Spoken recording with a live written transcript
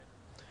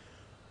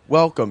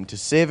Welcome to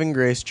Saving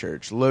Grace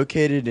Church,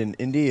 located in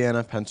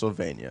Indiana,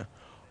 Pennsylvania.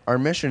 Our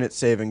mission at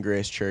Saving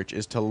Grace Church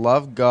is to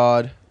love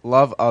God,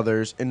 love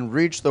others, and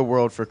reach the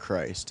world for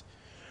Christ.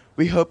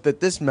 We hope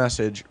that this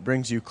message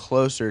brings you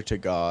closer to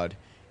God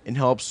and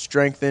helps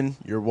strengthen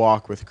your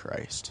walk with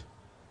Christ.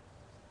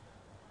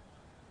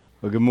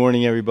 Well, good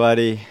morning,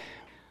 everybody.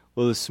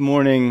 Well, this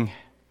morning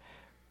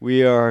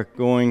we are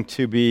going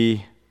to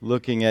be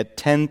looking at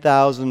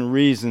 10,000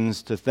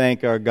 reasons to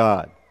thank our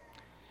God.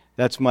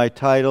 That's my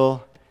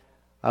title.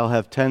 I'll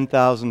have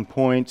 10,000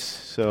 points,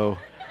 so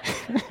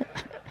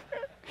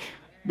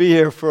be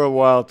here for a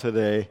while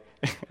today.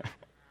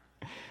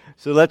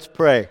 So let's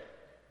pray.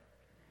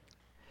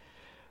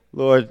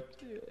 Lord,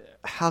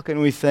 how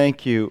can we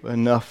thank you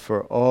enough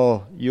for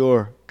all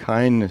your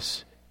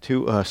kindness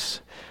to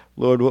us?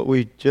 Lord, what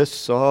we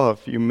just saw a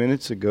few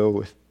minutes ago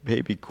with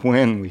baby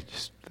Quinn, we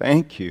just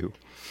thank you.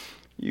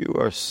 You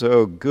are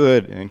so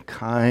good and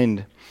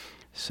kind,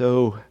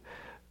 so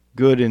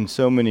good in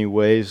so many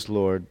ways,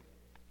 Lord.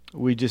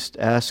 We just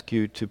ask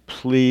you to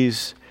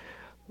please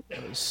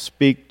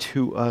speak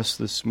to us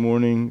this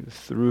morning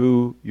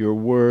through your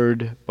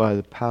word by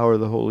the power of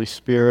the Holy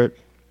Spirit.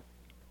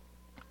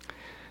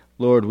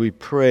 Lord, we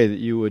pray that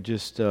you would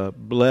just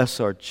bless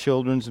our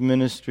children's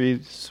ministry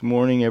this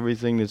morning,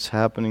 everything that's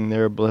happening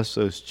there. Bless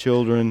those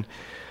children.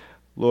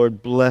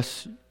 Lord,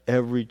 bless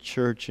every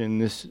church in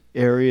this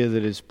area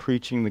that is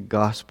preaching the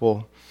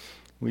gospel.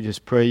 We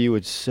just pray you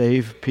would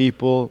save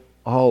people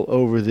all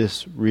over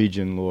this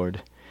region,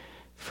 Lord,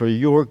 for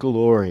your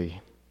glory.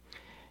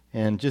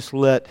 And just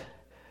let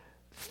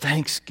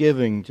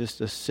thanksgiving just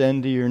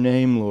ascend to your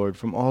name, Lord,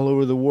 from all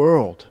over the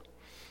world,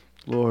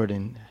 Lord,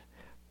 and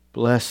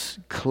bless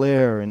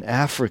Claire in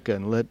Africa,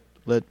 and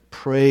let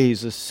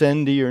praise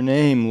ascend to your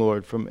name,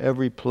 Lord, from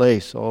every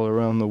place all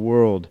around the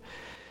world.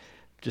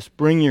 Just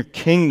bring your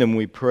kingdom,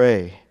 we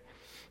pray,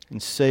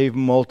 and save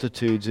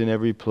multitudes in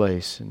every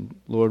place. And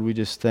Lord, we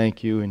just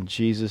thank you in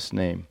Jesus'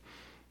 name.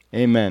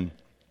 Amen.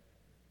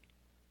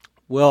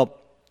 Well,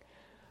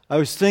 I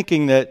was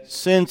thinking that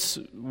since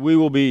we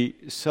will be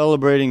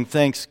celebrating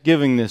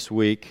Thanksgiving this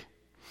week,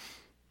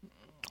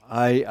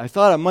 I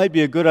thought it might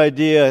be a good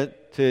idea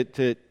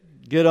to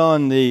get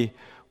on the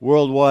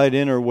worldwide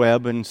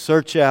interweb and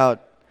search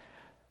out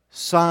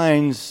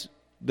signs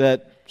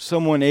that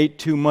someone ate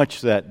too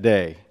much that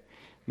day.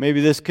 Maybe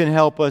this can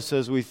help us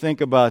as we think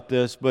about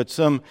this, but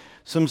some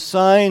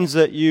signs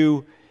that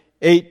you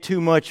ate too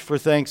much for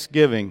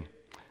Thanksgiving.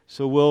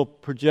 So we'll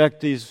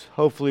project these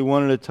hopefully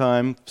one at a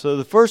time. So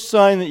the first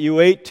sign that you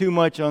ate too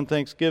much on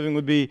Thanksgiving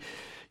would be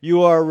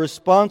you are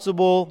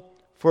responsible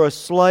for a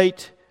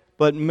slight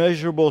but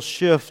measurable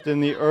shift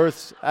in the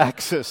Earth's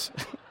axis.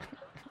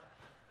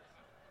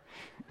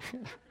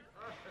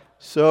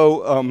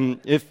 So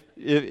if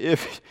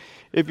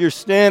you're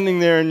standing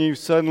there and you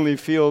suddenly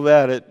feel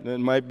that, it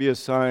might be a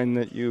sign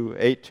that you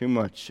ate too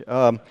much.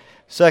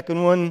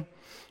 Second one,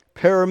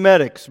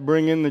 paramedics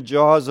bring in the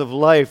jaws of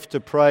life to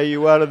pry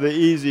you out of the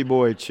easy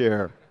boy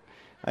chair.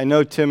 I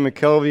know Tim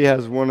McKelvey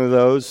has one of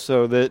those,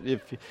 so that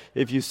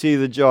if you see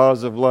the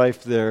jaws of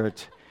life there,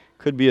 it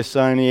could be a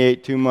sign he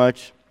ate too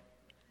much.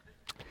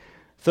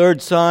 Third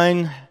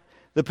sign,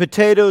 the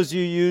potatoes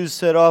you use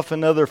set off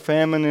another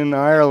famine in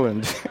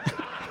Ireland.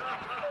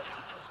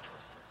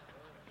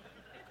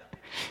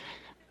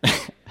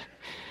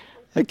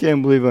 I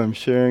can't believe I'm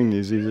sharing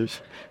these. These are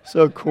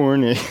so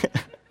corny.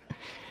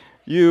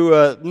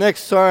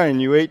 Next sign,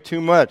 you ate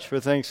too much for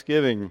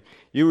Thanksgiving.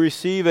 You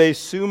receive a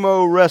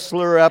sumo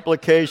wrestler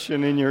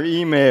application in your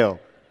email.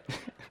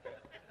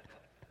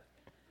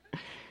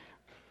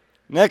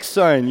 Next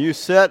sign, you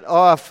set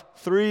off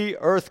 3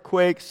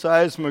 earthquake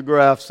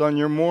seismographs on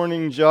your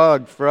morning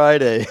jog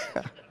Friday.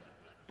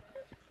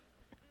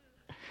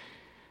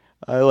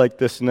 I like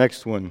this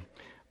next one.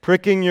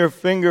 Pricking your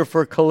finger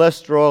for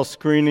cholesterol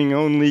screening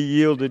only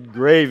yielded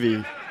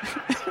gravy.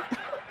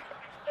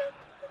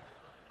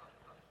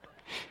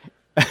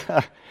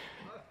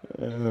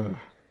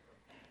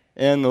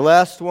 And the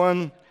last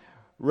one,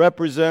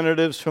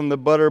 representatives from the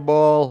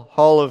Butterball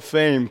Hall of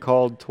Fame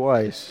called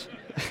twice.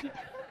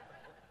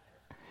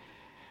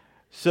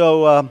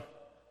 So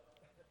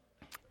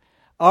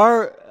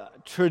our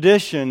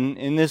tradition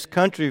in this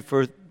country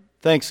for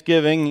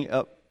Thanksgiving,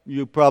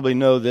 you probably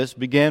know this,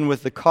 began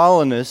with the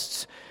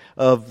colonists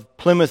of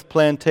Plymouth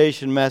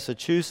Plantation,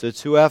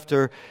 Massachusetts, who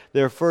after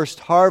their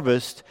first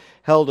harvest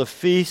held a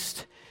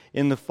feast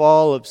in the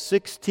fall of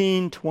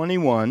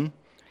 1621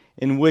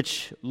 in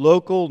which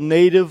local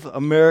Native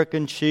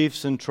American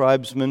chiefs and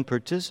tribesmen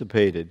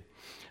participated.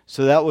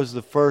 So that was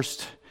the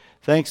first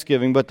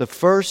Thanksgiving, but the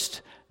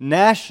first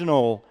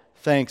national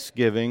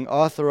Thanksgiving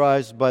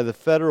authorized by the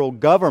federal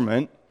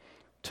government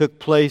took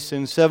place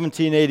in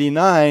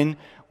 1789,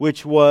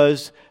 which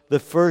was the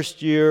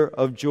first year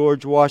of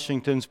George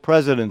Washington's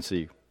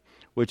presidency,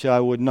 which I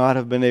would not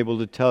have been able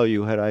to tell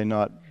you had I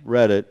not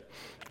read it.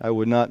 I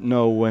would not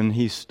know when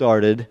he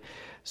started.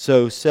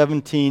 So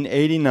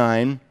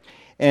 1789,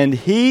 and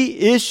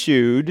he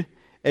issued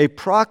a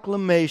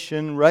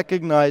proclamation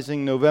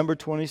recognizing November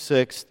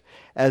 26th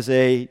as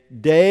a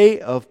day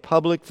of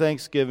public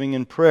thanksgiving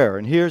and prayer.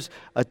 And here's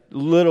a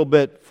little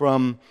bit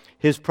from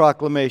his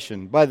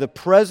proclamation. By the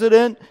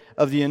President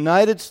of the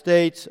United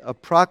States, a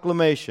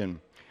proclamation.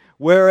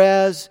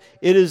 Whereas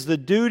it is the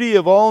duty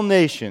of all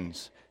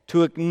nations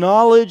to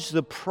acknowledge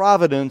the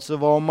providence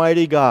of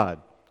Almighty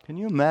God. Can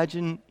you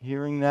imagine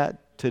hearing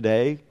that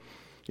today?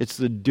 It's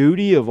the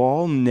duty of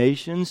all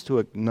nations to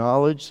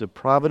acknowledge the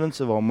providence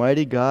of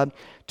Almighty God,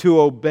 to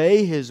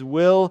obey His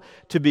will,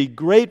 to be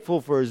grateful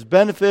for His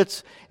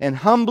benefits, and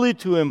humbly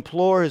to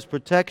implore His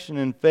protection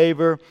and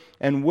favor.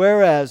 And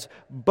whereas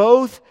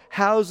both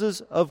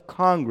houses of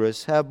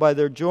Congress have by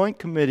their joint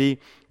committee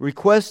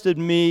requested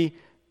me,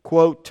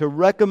 quote, to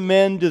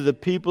recommend to the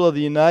people of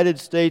the United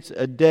States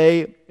a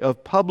day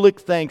of public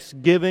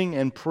thanksgiving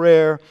and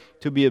prayer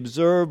to be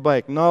observed by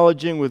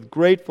acknowledging with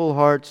grateful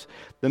hearts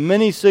the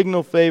many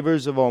signal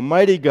favors of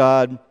Almighty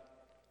God.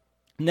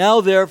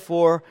 Now,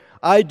 therefore,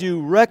 I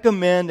do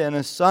recommend and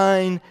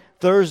assign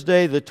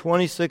Thursday, the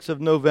 26th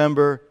of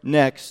November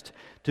next,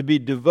 to be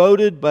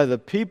devoted by the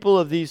people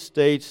of these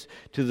states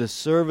to the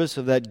service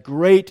of that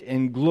great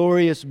and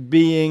glorious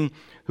being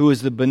who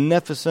is the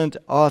beneficent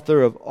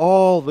author of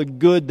all the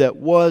good that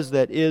was,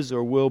 that is,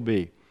 or will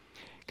be.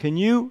 Can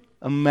you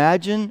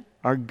imagine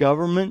our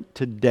government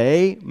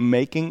today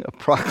making a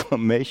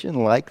proclamation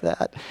like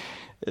that?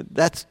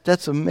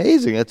 That's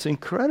amazing. That's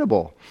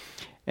incredible.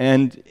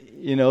 And,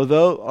 you know,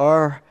 though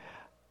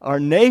our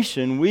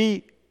nation,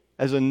 we,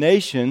 as a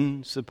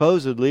nation,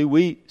 supposedly,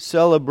 we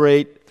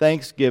celebrate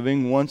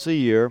Thanksgiving once a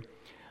year,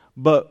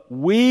 but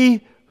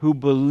we who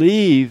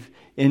believe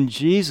in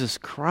Jesus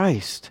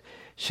Christ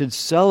should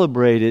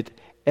celebrate it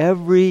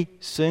every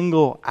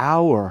single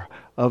hour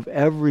of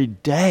every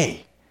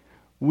day.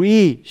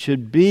 We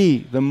should be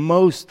the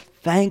most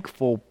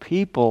thankful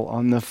people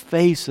on the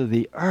face of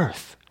the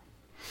earth.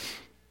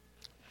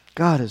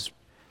 God has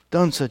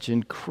done such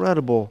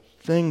incredible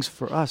things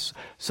for us.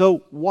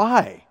 So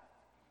why?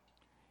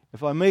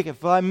 If I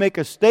make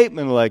a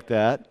statement like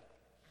that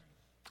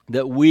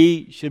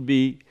we should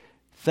be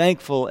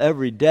thankful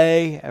every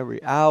day,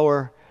 every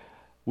hour,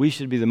 we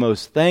should be the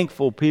most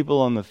thankful people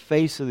on the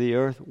face of the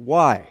earth.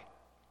 Why?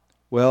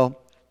 Well,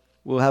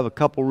 we'll have a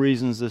couple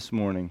reasons this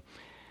morning.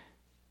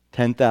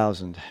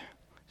 10,000.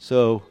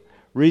 So,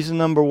 reason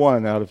number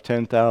 1 out of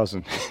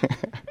 10,000.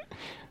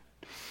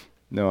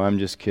 No, I'm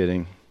just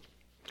kidding.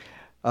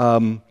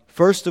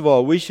 First of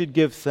all, we should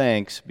give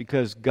thanks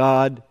because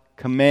God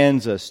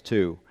commands us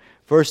to.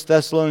 1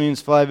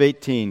 Thessalonians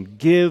 5:18,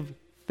 give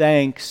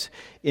thanks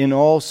in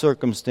all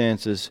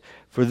circumstances,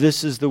 for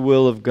this is the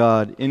will of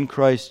God in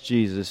Christ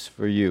Jesus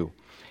for you.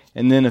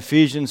 And then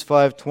Ephesians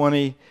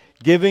 5:20,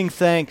 giving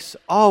thanks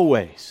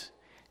always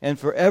and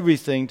for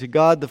everything to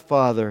God the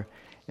Father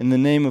in the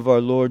name of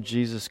our Lord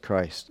Jesus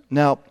Christ.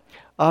 Now,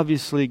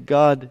 obviously,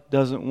 God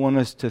doesn't want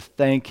us to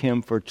thank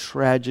Him for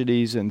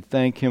tragedies and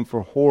thank Him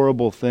for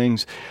horrible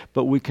things,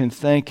 but we can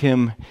thank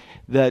Him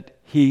that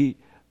He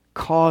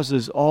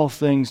causes all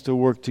things to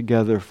work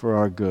together for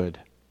our good.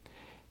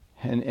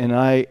 And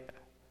I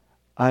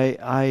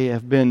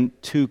have been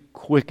too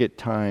quick at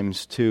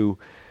times to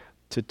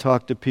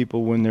talk to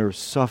people when they're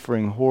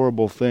suffering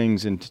horrible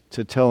things and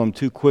to tell them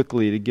too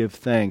quickly to give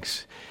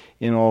thanks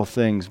in all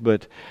things.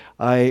 But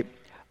I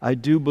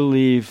do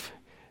believe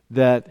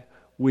that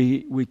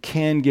we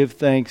can give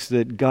thanks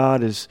that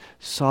God is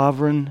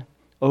sovereign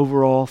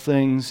over all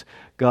things.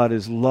 God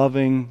is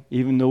loving,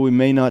 even though we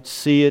may not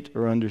see it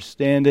or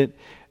understand it.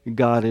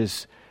 God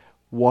is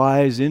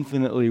wise,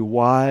 infinitely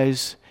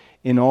wise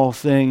in all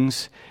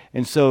things.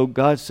 And so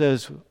God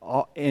says,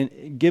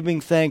 giving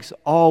thanks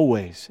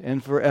always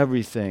and for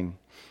everything.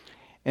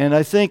 And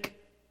I think,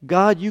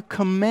 God, you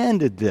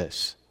commanded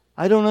this.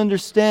 I don't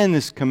understand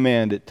this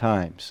command at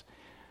times.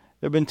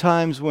 There have been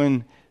times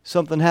when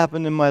something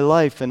happened in my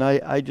life and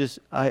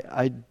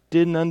I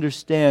didn't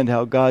understand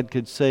how God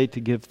could say to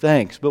give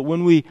thanks. But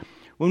when we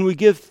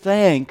give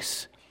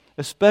thanks,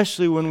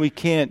 especially when we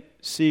can't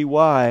see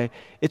why,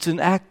 it's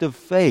an act of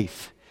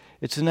faith.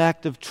 It's an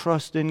act of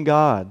trust in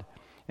God.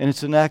 And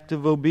it's an act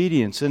of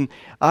obedience. And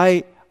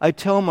I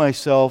tell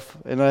myself,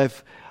 and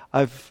I've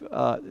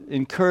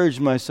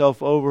encouraged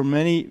myself over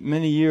many,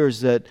 many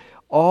years, that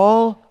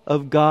all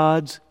of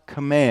God's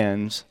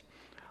commands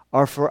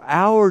are for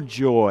our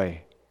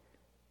joy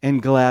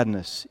and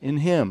gladness in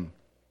Him.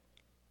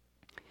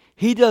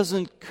 He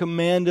doesn't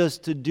command us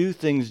to do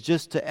things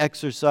just to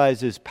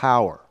exercise His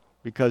power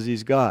because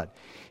He's God.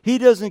 He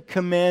doesn't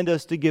command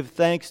us to give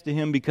thanks to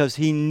Him because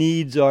He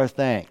needs our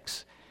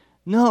thanks.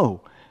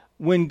 No.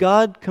 When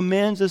God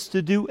commands us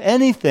to do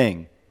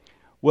anything,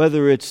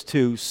 whether it's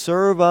to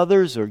serve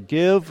others or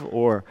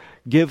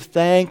give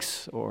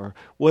thanks or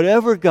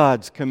whatever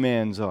God's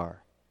commands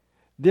are,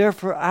 they're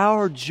for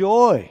our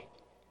joy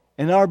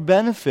and our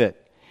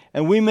benefit.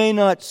 And we may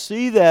not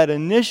see that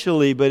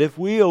initially, but if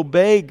we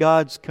obey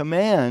God's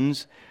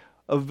commands,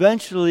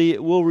 eventually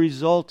it will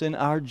result in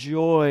our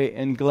joy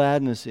and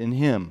gladness in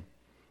Him.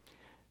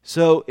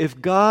 So if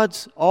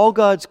all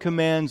God's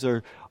commands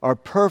are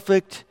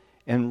perfect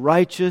and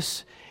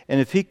righteous, and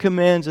if He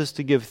commands us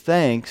to give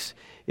thanks,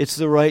 it's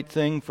the right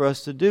thing for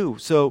us to do.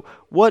 So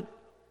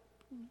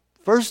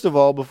first of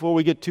all, before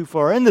we get too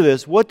far into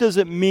this, what does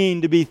it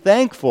mean to be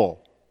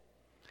thankful?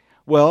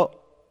 Well,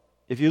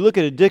 if you look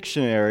at a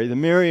dictionary, the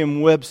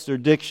Merriam-Webster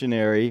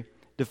dictionary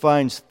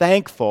defines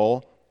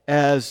thankful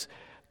as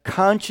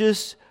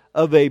conscious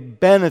of a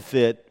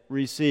benefit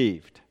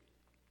received,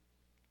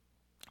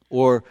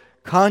 or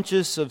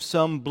conscious of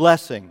some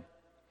blessing.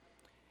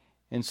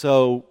 And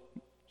so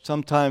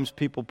sometimes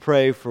people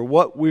pray for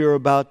what we are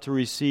about to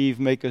receive,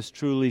 make us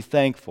truly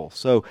thankful.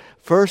 So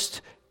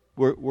first,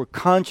 we're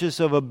conscious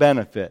of a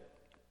benefit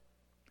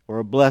or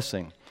a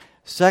blessing.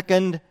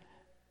 Second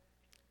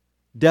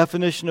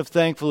definition of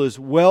thankful is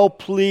well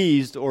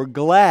pleased or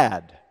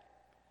glad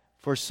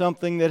for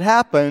something that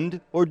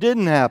happened or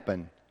didn't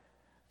happen.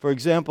 For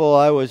example,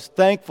 I was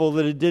thankful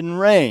that it didn't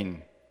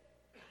rain.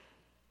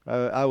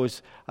 I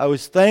was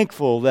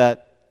thankful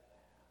that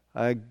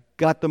I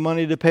got the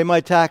money to pay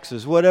my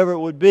taxes, whatever it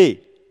would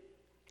be.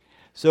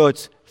 So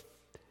it's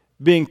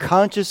being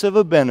conscious of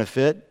a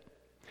benefit,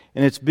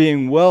 and it's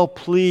being well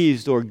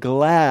pleased or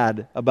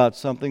glad about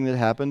something that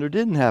happened or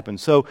didn't happen.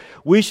 So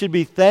we should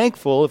be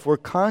thankful if we're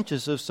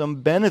conscious of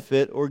some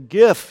benefit or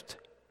gift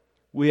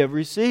we have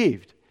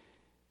received.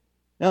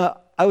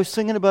 Now, I was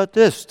thinking about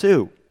this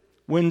too.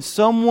 When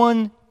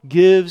someone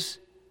gives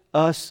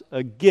us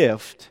a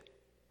gift,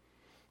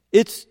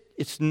 it's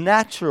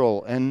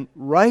natural and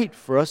right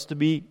for us to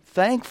be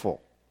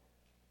thankful.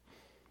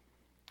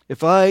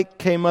 If I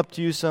came up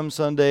to you some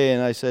Sunday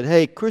and I said,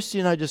 "Hey, Christy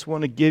and I just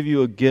want to give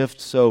you a gift,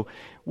 so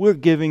we're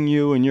giving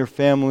you and your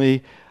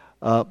family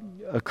a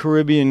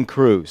Caribbean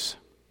cruise."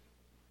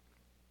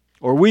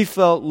 Or we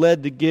felt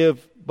led to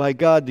give, by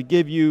God, to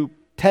give you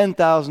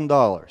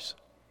 $10,000.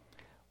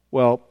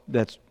 Well,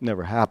 that's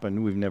never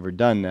happened. We've never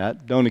done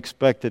that. Don't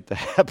expect it to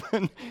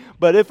happen.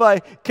 But if I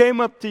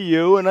came up to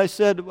you and I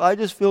said, "I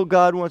just feel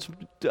God wants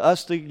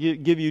us to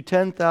give you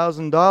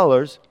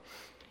 $10,000,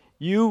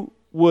 you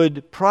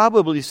would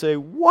probably say,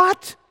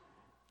 "What?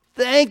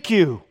 Thank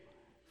you.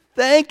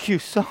 Thank you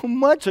so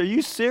much. Are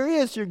you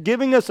serious? You're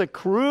giving us a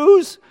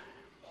cruise?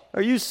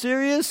 Are you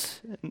serious?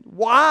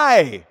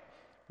 Why?"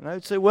 And I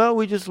would say, "Well,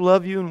 we just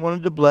love you and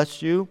wanted to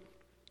bless you."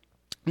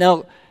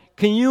 Now,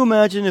 can you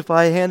imagine if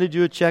I handed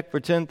you a check for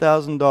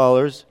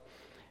 $10,000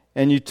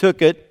 and you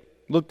took it,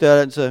 looked at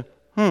it and said,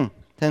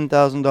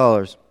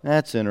 $10,000.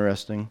 That's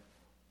interesting.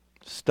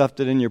 Stuffed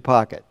it in your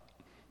pocket.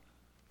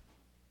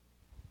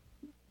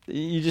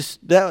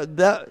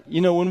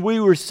 When we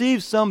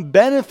receive some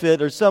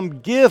benefit or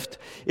some gift,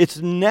 it's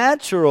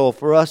natural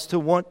for us to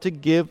want to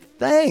give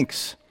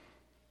thanks.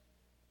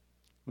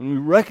 When we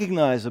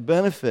recognize a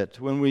benefit,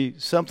 when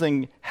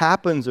something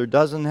happens or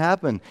doesn't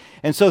happen.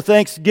 And so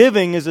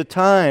Thanksgiving is a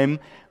time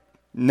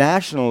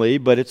nationally,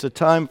 but it's a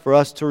time for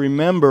us to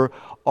remember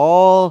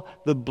all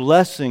the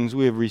blessings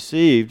we have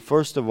received,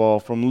 first of all,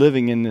 from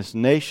living in this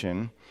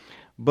nation.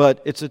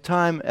 But it's a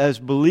time as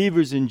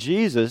believers in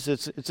Jesus,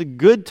 it's a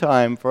good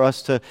time for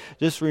us to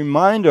just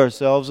remind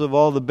ourselves of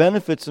all the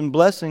benefits and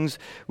blessings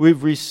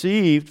we've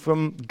received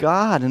from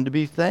God and to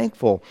be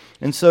thankful.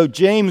 And so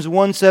James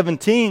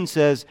 1:17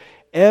 says,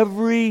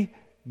 "Every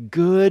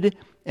good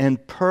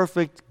and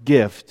perfect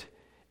gift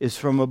is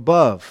from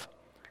above,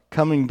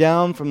 coming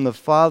down from the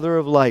Father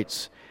of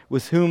lights,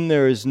 with whom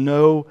there is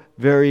no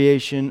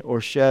variation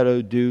or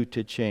shadow due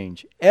to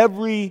change."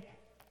 Every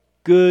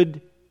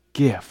good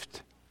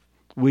gift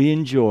we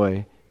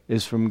enjoy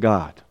is from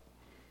God,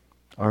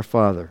 our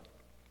Father.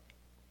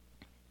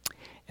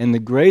 And the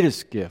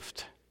greatest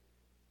gift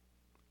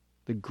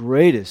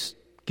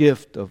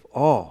of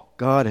all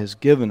God has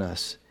given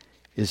us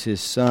is His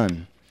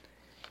Son.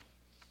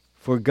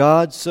 For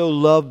God so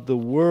loved the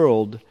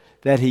world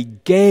that He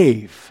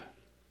gave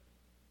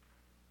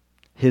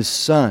His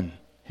Son,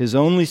 His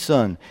only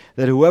Son,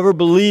 that whoever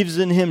believes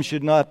in Him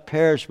should not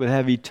perish but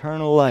have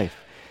eternal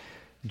life.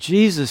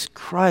 Jesus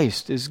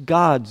Christ is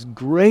God's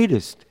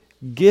greatest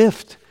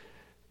gift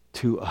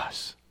to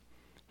us.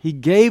 He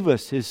gave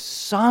us His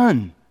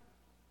Son.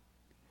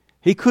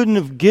 He couldn't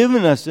have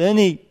given us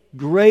any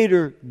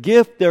greater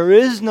gift. There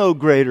is no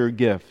greater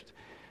gift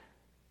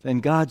than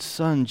God's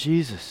Son,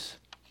 Jesus.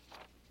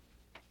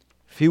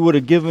 If He would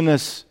have given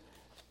us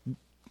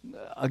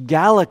a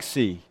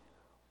galaxy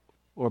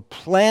or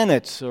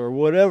planets or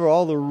whatever,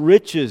 all the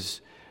riches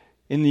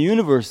in the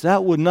universe,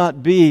 that would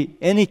not be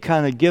any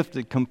kind of gift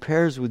that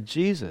compares with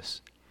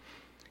Jesus.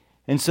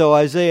 And so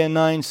Isaiah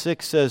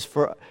 9:6 says,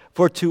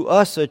 For to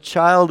us a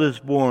child is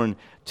born,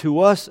 to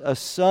us a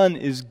son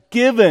is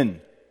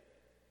given,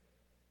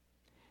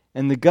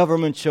 and the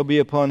government shall be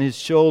upon His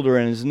shoulder,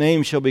 and His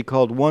name shall be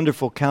called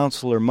Wonderful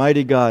Counselor,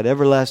 Mighty God,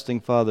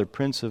 Everlasting Father,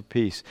 Prince of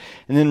Peace.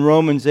 And then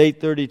Romans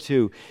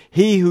 8:32,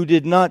 He who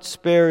did not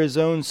spare His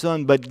own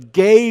Son, but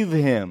gave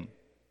Him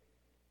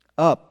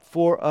up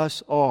for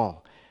us all,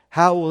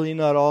 how will He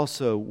not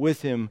also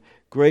with Him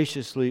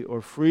graciously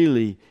or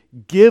freely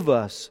give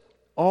us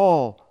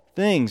all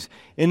things?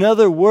 In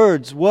other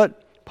words,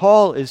 what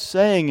Paul is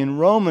saying in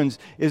Romans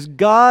is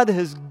God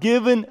has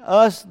given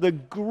us the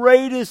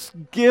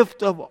greatest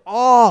gift of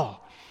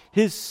all.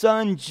 His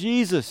Son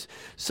Jesus.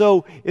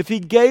 So if He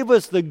gave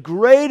us the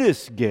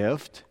greatest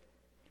gift,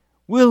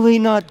 will He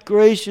not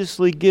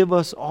graciously give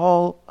us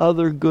all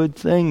other good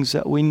things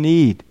that we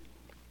need?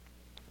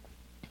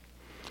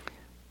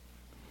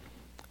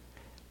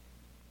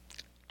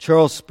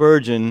 Charles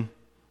Spurgeon,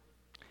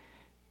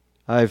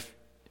 I've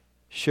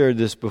shared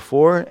this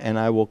before, and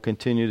I will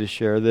continue to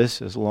share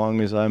this as long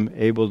as I'm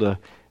able to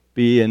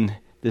be in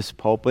this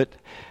pulpit.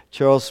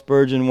 Charles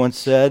Spurgeon once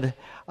said,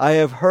 "I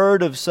have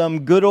heard of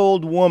some good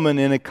old woman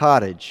in a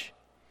cottage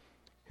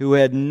who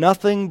had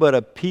nothing but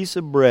a piece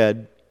of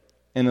bread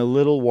and a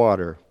little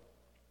water.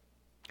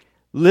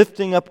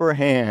 Lifting up her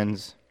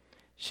hands,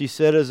 she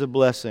said as a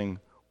blessing,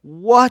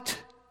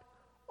 'What?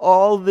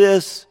 All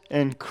this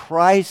and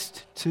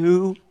Christ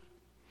too?'"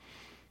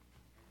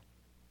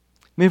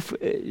 I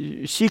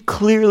mean, she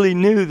clearly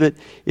knew that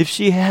if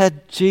she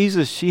had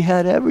Jesus, she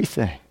had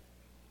everything.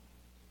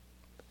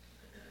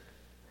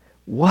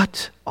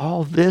 What?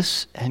 All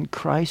this and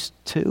Christ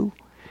too?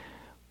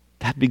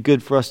 That'd be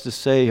good for us to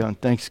say on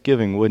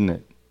Thanksgiving, wouldn't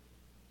it?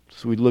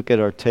 So we look at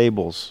our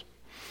tables.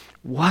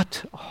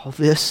 What? All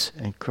this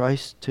and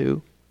Christ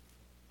too?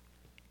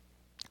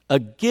 A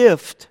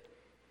gift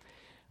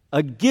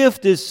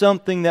is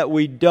something that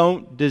we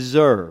don't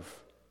deserve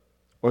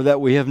or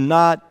that we have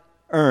not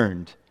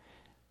earned.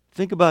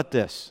 Think about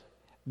this.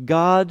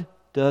 God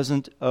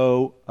doesn't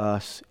owe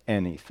us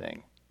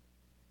anything.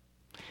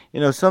 You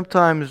know,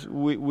 sometimes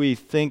we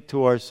think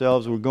to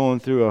ourselves, we're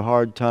going through a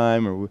hard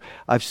time, or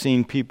I've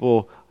seen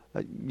people,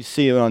 you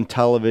see it on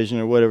television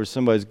or whatever,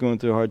 somebody's going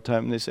through a hard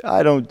time, and they say,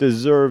 "I don't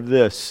deserve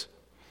this."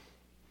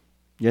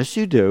 Yes,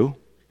 you do.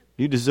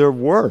 You deserve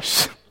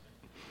worse.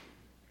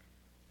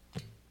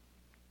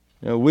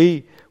 You know,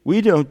 we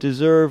don't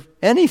deserve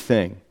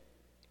anything.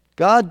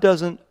 God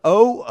doesn't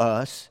owe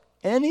us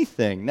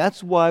anything.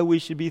 That's why we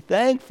should be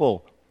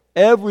thankful.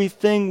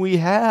 Everything we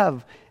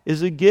have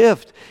is a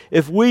gift.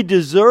 If we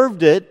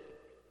deserved it,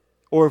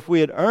 or if we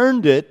had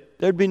earned it,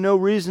 there'd be no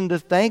reason to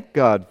thank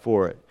God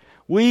for it.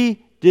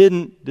 We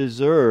didn't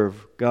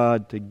deserve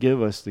God to give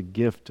us the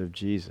gift of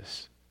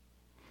Jesus.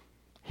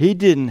 He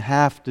didn't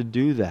have to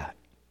do that.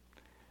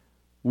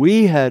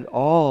 We had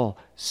all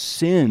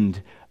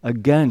sinned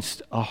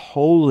against a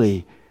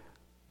holy,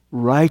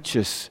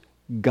 righteous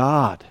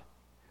God.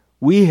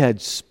 We had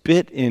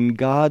spit in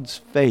God's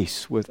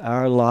face with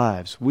our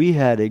lives. We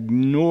had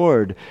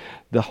ignored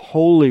the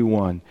Holy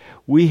One.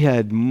 We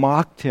had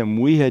mocked Him.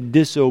 We had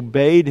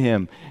disobeyed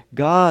Him.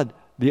 God,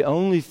 the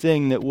only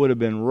thing that would have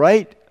been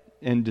right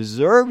and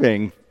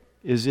deserving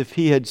is if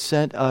He had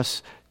sent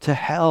us to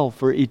hell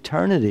for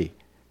eternity.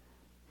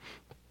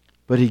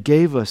 But He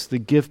gave us the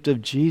gift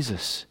of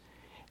Jesus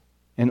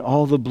and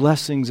all the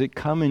blessings that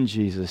come in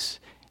Jesus,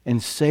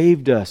 and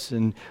saved us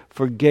and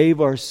forgave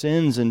our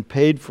sins and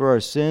paid for our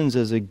sins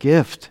as a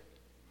gift.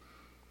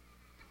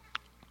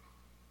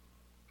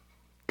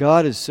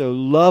 God is so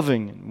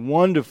loving and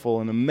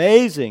wonderful and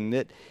amazing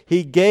that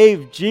He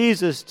gave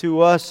Jesus to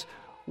us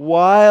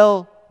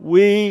while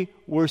we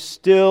were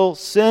still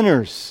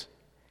sinners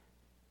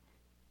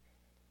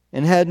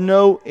and had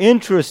no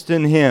interest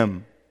in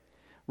Him.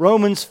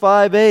 Romans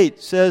 5:8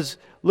 says,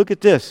 look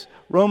at this,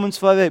 Romans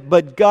 5:8,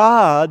 "But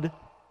God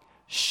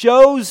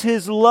shows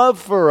His love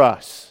for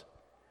us,"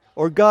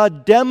 or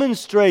God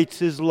demonstrates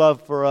His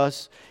love for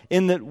us,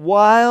 "in that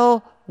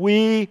while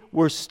we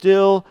were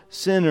still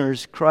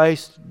sinners,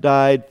 Christ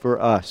died for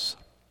us."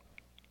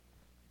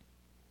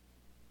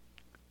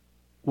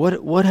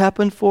 What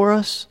happened for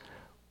us?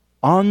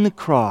 On the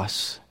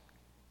cross,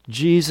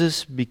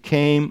 Jesus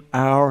became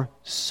our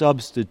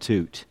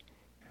substitute.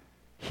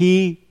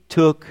 He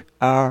took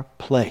our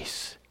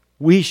place.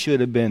 We should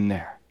have been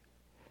there.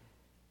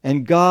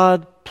 And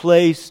God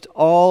placed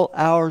all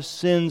our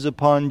sins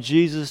upon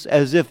Jesus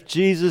as if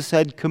Jesus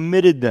had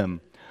committed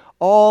them.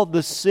 All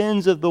the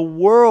sins of the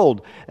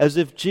world as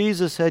if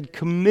Jesus had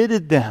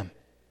committed them.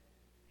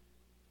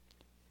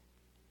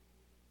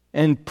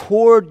 And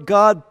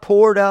God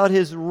poured out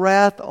His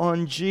wrath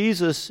on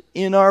Jesus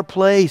in our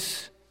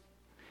place.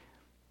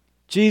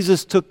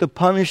 Jesus took the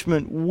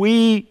punishment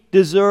we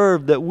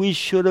deserved, that we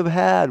should have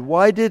had.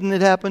 Why didn't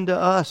it happen to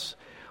us?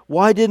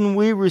 Why didn't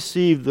we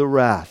receive the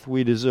wrath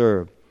we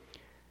deserved?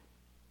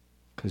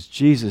 Because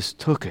Jesus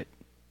took it.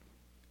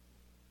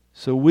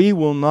 So we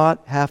will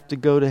not have to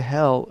go to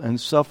hell and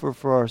suffer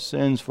for our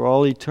sins for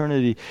all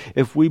eternity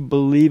if we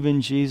believe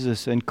in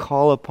Jesus and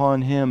call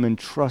upon Him and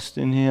trust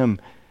in Him,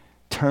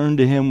 turn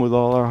to Him with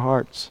all our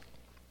hearts.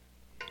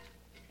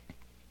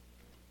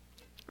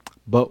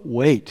 But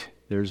wait,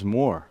 there's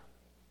more.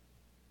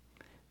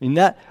 I mean,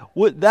 that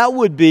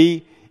would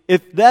be,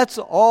 if that's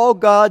all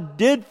God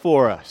did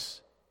for us,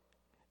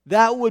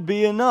 that would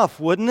be enough,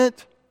 wouldn't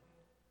it?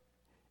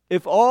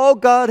 If all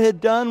God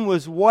had done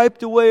was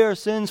wiped away our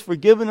sins,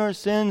 forgiven our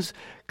sins,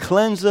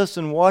 cleansed us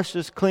and washed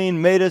us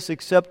clean, made us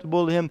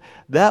acceptable to Him,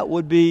 that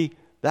would be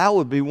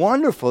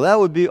wonderful. That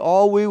would be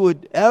all we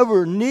would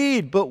ever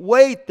need. But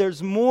wait,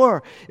 there's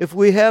more. If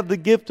we have the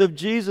gift of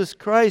Jesus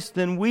Christ,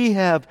 then we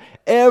have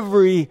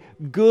every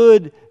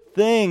good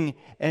thing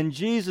and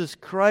Jesus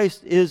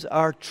Christ is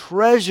our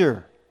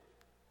treasure.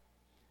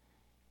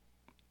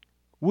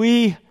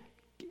 We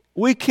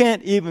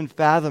can't even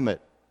fathom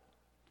it.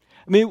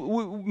 I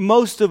mean,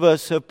 most of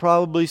us have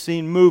probably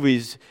seen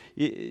movies.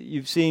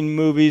 You've seen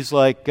movies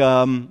like,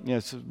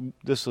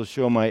 this will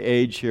show my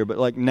age here, but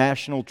like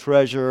National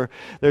Treasure.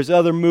 There's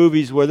other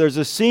movies where there's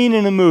a scene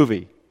in a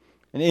movie,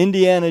 an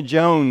Indiana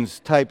Jones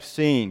type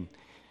scene.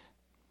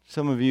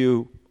 Some of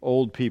you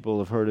old people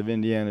have heard of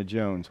Indiana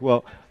Jones.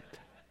 Well,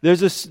 there's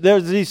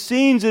these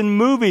scenes in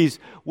movies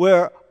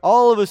where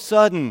all of a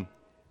sudden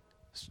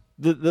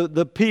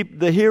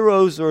the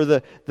heroes or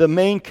the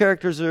main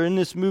characters are in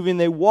this movie and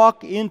they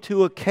walk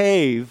into a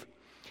cave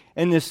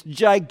and this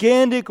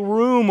gigantic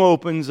room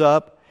opens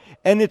up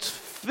and it's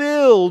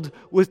filled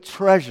with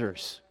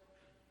treasures.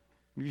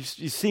 You've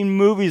seen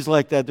movies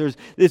like that.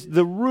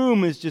 The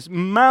room is just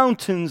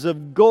mountains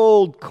of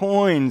gold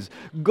coins,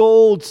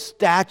 gold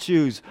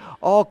statues,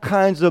 all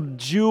kinds of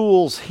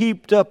jewels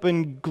heaped up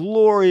in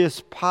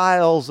glorious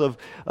piles of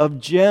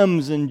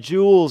gems and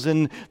jewels,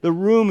 and the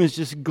room is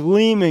just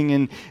gleaming,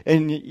 and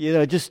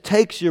it just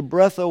takes your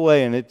breath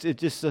away, and it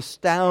just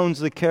astounds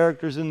the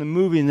characters in the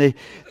movie, and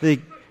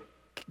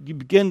you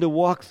begin to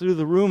walk through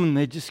the room, and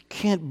they just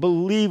can't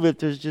believe it.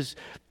 There's just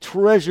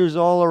treasures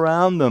all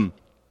around them.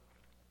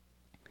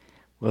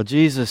 Well,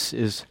 Jesus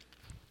is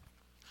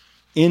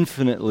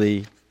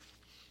infinitely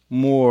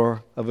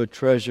more of a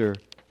treasure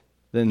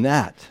than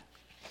that.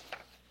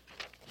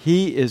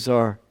 He is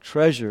our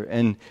treasure.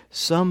 And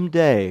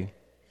someday,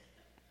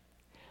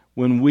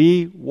 when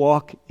we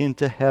walk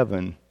into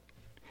heaven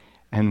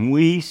and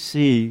we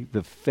see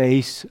the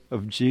face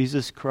of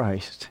Jesus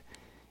Christ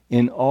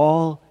in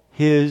all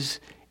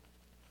His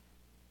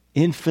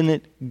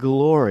infinite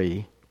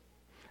glory,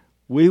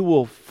 we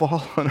will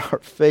fall on our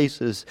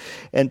faces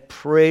and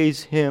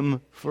praise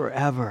Him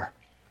forever.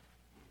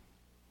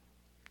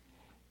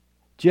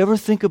 Do you ever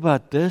think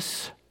about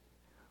this?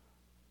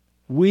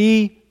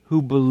 We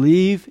who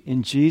believe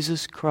in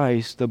Jesus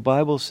Christ, the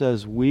Bible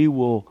says we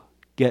will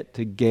get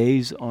to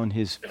gaze on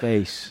His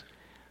face,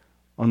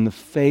 on the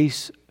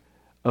face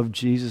of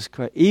Jesus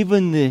Christ.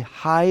 Even the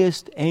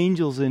highest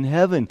angels in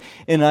heaven.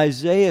 In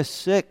Isaiah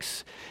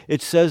 6, it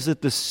says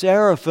that the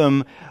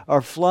seraphim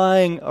are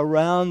flying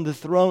around the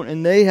throne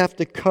and they have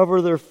to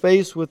cover their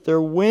face with their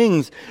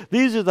wings.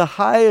 These are the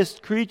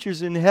highest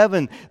creatures in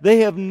heaven. They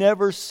have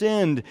never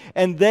sinned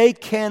and they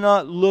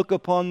cannot look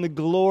upon the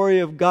glory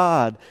of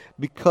God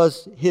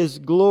because His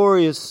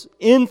glory is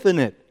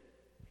infinite.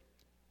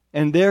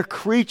 And they're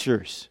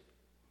creatures.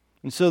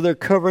 And so they're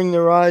covering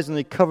their eyes and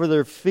they cover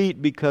their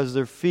feet because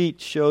their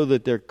feet show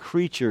that they're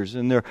creatures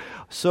and they're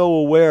so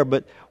aware.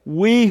 But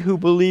we who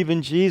believe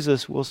in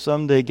Jesus will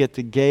someday get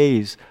to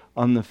gaze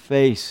on the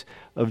face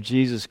of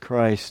Jesus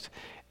Christ.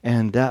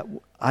 And that,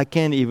 I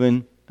can't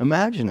even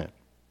imagine it.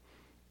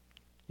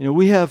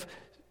 We have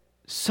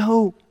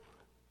so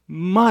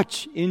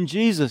much in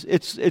Jesus.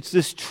 It's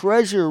this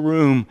treasure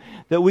room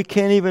that we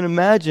can't even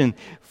imagine.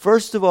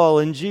 First of all,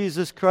 in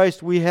Jesus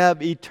Christ we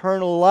have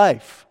eternal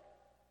life.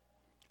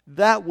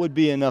 That would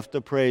be enough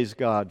to praise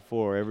God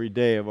for every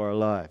day of our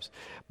lives.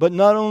 But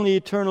not only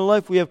eternal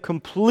life, we have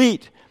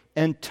complete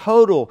and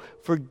total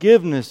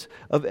forgiveness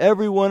of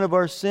every one of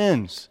our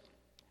sins.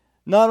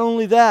 Not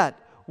only that,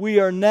 we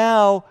are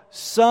now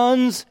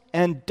sons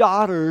and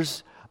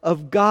daughters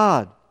of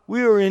God.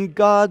 We are in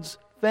God's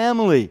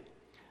family.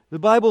 The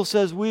Bible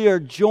says we are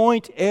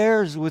joint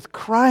heirs with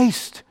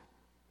Christ.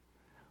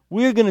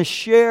 We're going to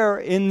share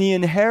in the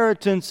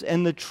inheritance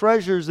and the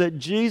treasures that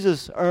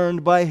Jesus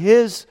earned by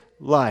His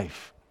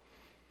life.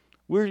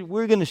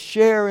 We're going to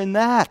share in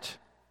that.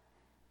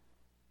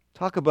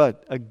 Talk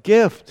about a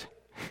gift.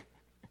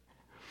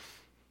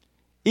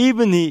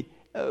 Even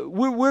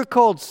we're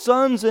called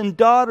sons and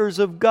daughters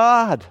of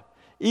God.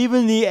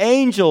 Even the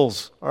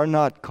angels are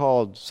not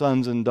called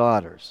sons and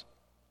daughters.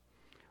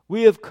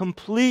 We have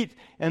complete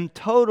and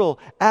total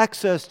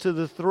access to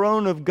the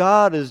throne of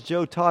God, as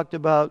Joe talked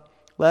about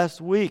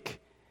last week.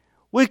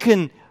 We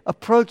can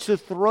approach the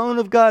throne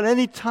of God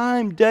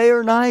anytime, day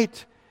or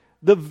night.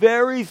 The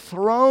very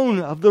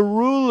throne of the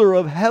ruler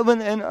of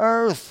heaven and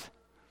earth.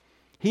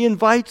 He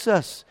invites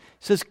us.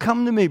 He says,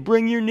 come to me,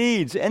 bring your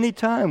needs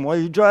anytime while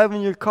you're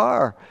driving your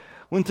car,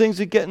 when things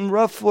are getting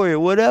rough for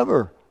you,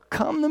 whatever.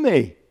 Come to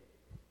me.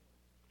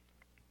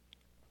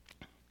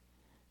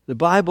 The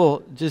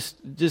Bible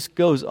just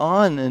goes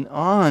on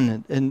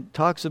and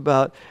talks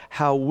about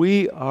how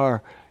we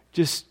are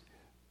just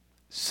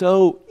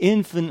so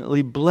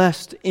infinitely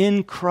blessed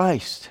in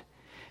Christ.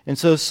 And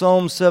so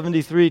Psalm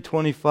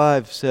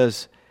 73:25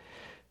 says,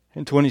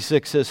 and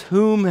 26 says,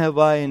 whom have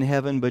I in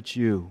heaven but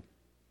you?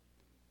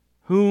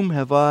 Whom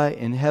have I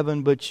in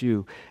heaven but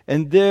you?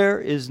 And there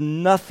is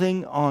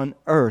nothing on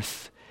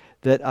earth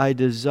that I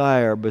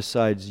desire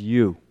besides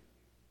you.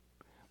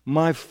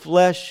 My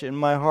flesh and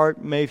my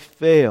heart may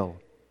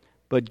fail,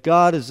 but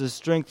God is the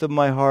strength of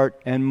my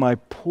heart and my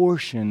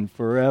portion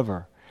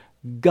forever.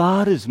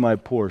 God is my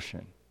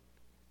portion.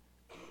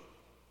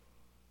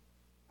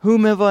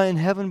 Whom have I in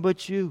heaven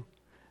but you?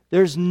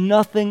 There's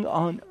nothing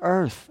on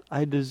earth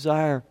I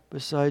desire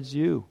besides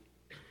you.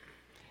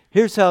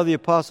 Here's how the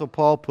Apostle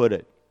Paul put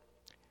it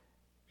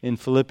in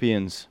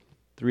Philippians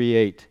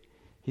 3:8.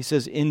 He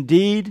says,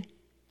 "Indeed,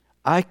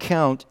 I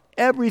count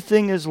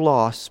everything as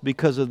loss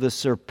because of the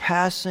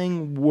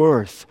surpassing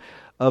worth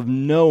of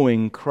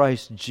knowing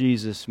Christ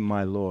Jesus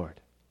my Lord."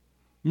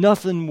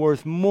 Nothing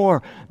worth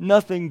more,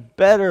 nothing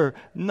better,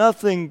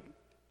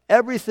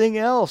 everything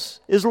else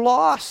is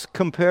loss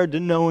compared to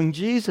knowing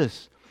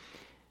Jesus.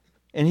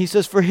 And he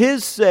says, "For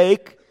His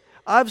sake,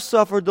 I've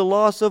suffered the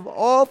loss of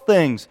all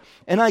things,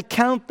 and I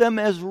count them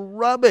as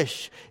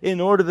rubbish in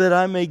order that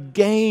I may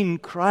gain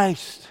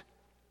Christ."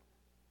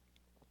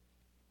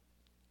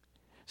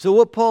 So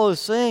what Paul is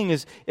saying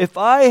is, if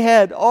I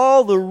had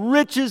all the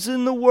riches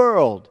in the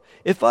world,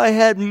 if I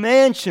had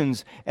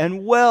mansions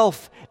and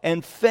wealth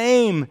and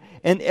fame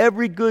and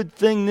every good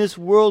thing this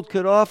world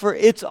could offer,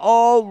 it's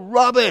all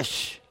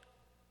rubbish.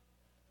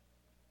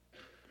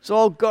 It's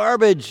all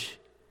garbage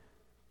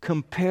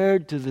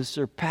compared to the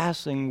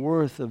surpassing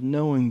worth of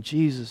knowing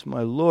Jesus,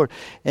 my Lord.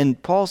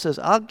 And Paul says,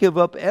 I'll give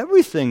up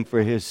everything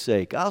for His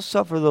sake. I'll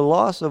suffer the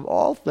loss of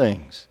all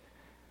things.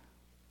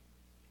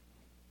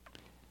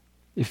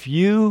 If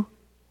you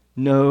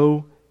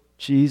know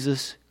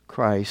Jesus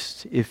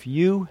Christ, if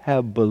you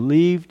have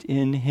believed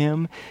in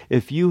Him,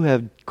 if you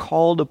have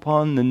called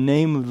upon the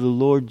name of the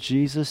Lord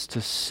Jesus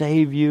to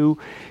save you,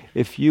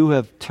 if you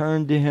have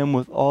turned to Him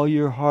with all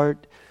your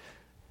heart,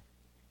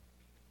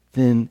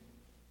 then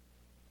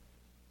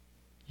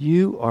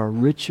you are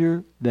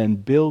richer than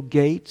Bill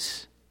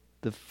Gates,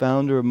 the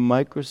founder of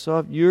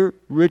Microsoft. You're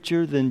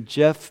richer than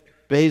Jeff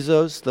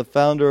Bezos, the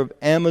founder of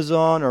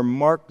Amazon, or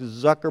Mark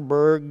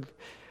Zuckerberg,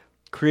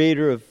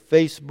 creator of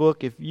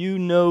Facebook. If you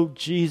know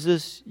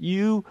Jesus,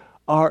 you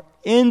are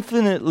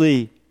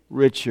infinitely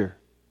richer.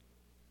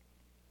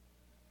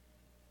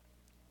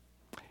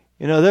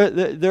 You know,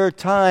 there are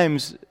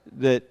times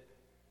that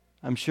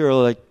I'm sure,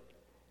 like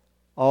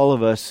all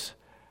of us,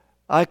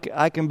 I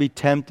can be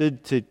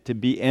tempted to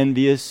be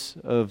envious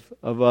of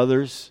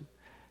others.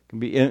 Can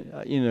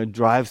be,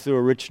 drive through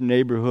a rich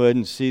neighborhood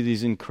and see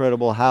these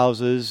incredible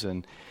houses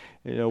and,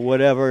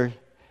 whatever.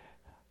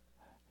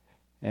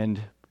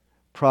 And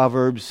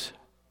Proverbs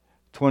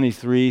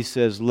 23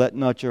 says, "Let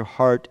not your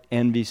heart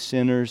envy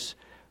sinners,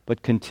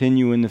 but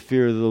continue in the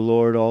fear of the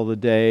Lord all the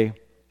day.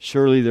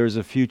 Surely there is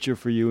a future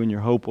for you, and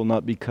your hope will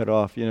not be cut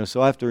off."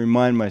 So I have to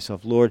remind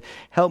myself, Lord,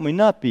 help me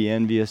not be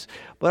envious.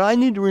 But I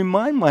need to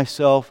remind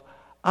myself,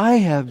 I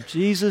have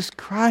Jesus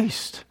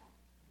Christ.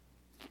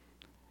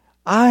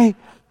 I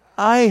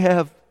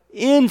have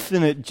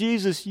infinite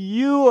Jesus.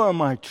 You are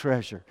my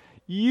treasure.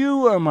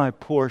 You are my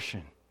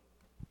portion.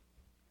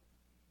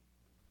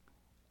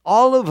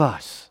 All of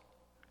us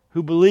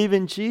who believe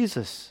in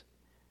Jesus,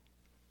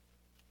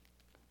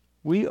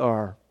 we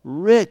are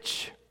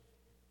rich.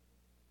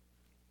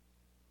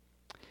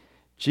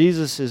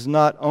 Jesus is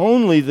not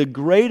only the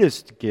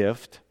greatest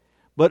gift,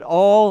 but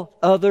all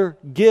other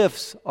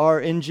gifts are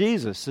in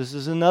Jesus. This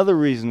is another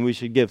reason we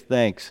should give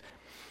thanks.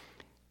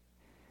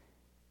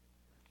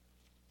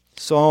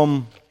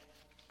 Psalm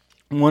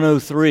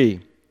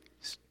 103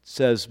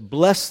 says,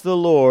 "Bless the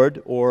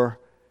Lord," or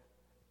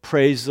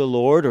praise the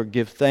Lord, or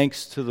give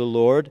thanks to the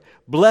Lord.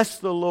 "Bless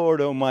the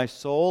Lord, O my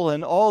soul,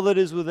 and all that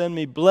is within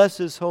me, bless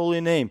His holy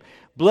name.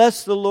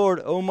 Bless the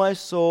Lord, O my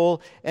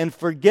soul, and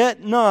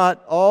forget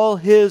not all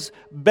His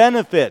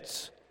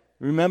benefits."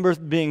 Remember,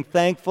 being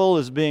thankful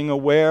is being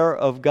aware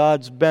of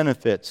God's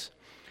benefits.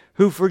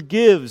 "Who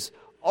forgives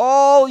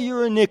all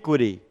your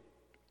iniquity,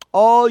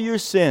 all your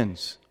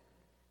sins."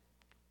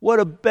 What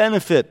a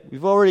benefit.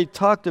 We've already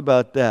talked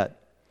about that.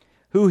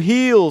 "Who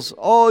heals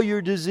all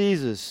your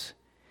diseases."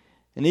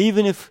 And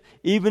even if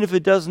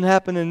it doesn't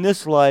happen in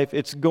this life,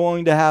 it's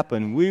going to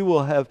happen. We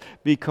will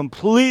be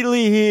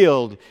completely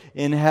healed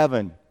in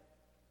heaven.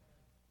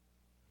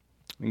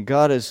 And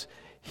God has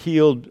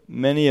healed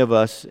many of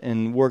us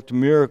and worked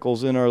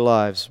miracles in our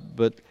lives,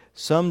 but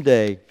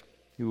someday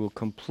He will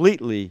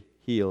completely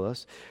heal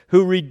us.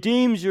 "Who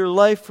redeems your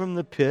life from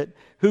the pit,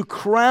 who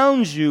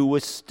crowns you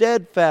with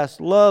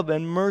steadfast love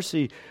and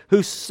mercy,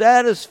 who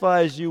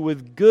satisfies you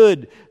with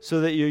good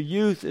so that your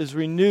youth is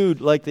renewed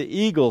like the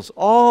eagles."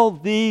 All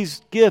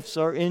these gifts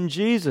are in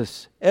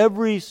Jesus.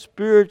 Every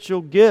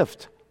spiritual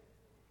gift.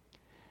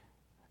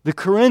 The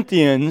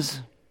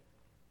Corinthians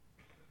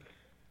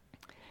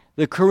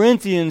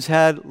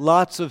had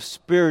lots of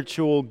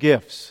spiritual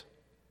gifts,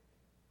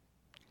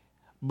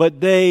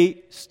 but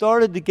they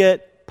started to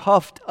get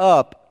puffed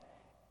up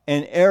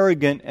and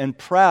arrogant and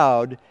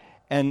proud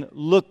and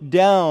looked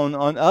down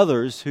on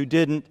others who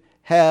didn't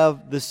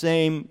have the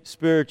same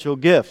spiritual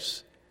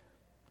gifts.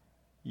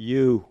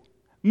 You,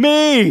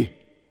 me!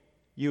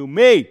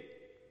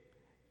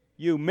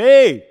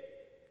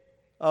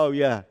 Oh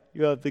yeah,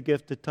 you have the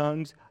gift of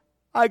tongues.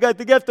 I got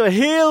the gift of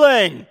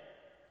healing.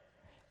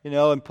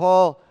 And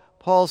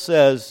Paul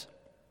says,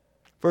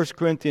 1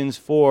 Corinthians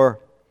 4,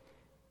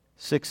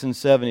 6 and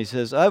 7, he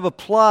says, "I've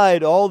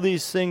applied all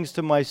these things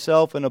to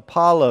myself and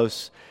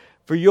Apollos,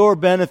 for your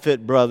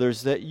benefit,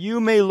 brothers, that you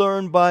may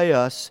learn by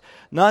us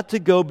not to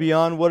go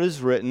beyond what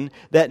is written,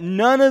 that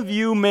none of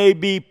you may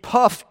be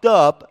puffed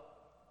up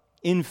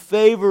in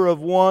favor of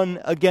one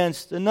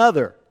against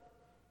another.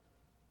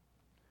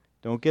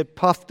 Don't get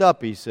puffed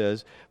up, he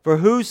says. For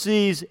who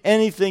sees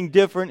anything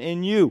different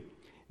in you?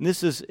 And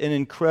this is an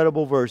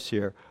incredible verse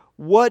here.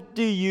 What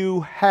do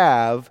you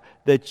have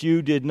that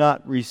you did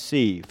not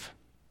receive?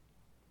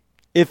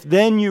 If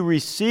then you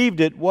received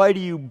it, why do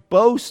you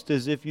boast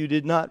as if you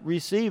did not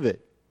receive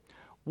it?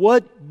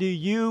 What do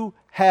you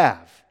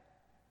have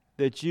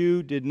that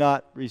you did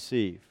not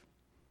receive?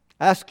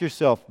 Ask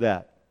yourself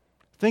that.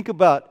 Think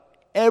about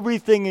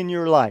everything in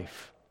your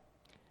life.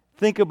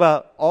 Think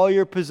about all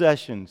your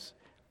possessions.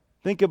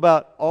 Think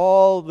about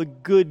all the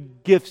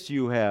good gifts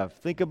you have.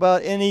 Think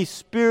about any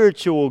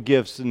spiritual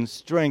gifts and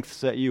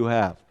strengths that you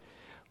have.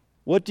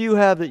 What do you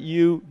have that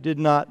you did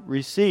not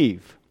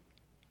receive?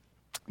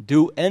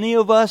 Do any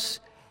of us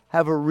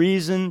have a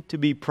reason to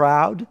be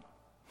proud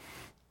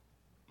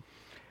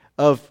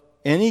of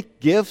any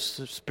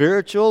gifts,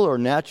 spiritual or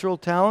natural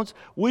talents?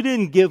 We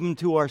didn't give them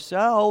to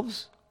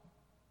ourselves.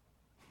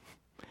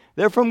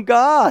 They're from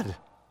God,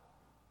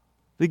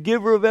 the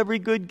giver of every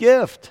good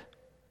gift.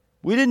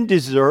 We didn't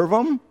deserve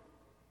them.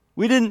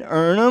 We didn't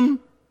earn them.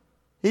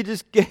 He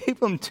just gave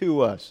them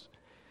to us.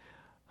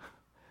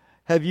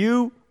 Have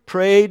you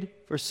prayed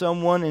for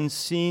someone and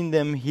seen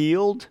them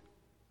healed?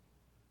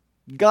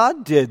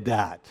 God did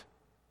that,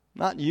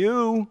 not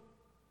you.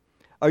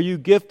 Are you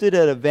gifted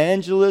at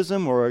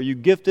evangelism, or are you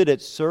gifted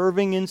at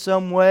serving in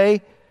some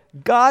way?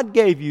 God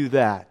gave you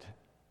that.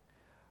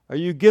 Are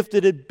you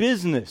gifted at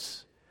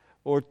business,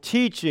 or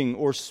teaching,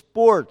 or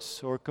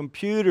sports, or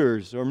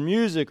computers, or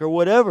music, or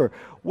whatever?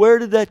 Where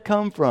did that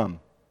come from?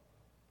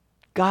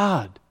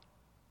 God.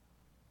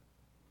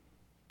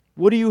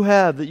 What do you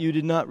have that you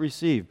did not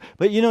receive?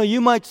 But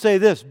you might say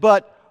this,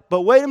 but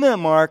wait a minute,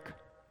 Mark.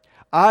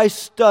 I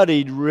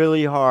studied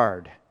really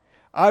hard.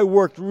 I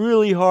worked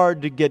really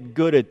hard to get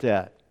good at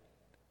that.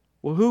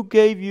 Well, who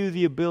gave you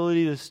the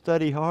ability to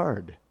study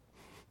hard?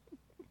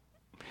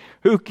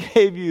 Who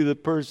gave you the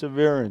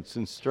perseverance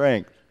and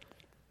strength?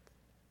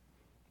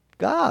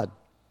 God.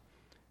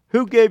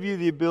 Who gave you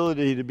the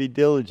ability to be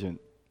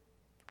diligent?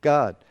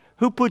 God.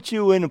 Who put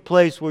you in a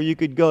place where you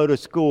could go to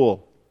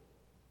school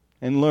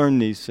and learn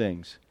these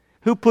things?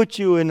 Who put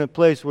you in a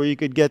place where you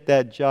could get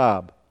that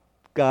job?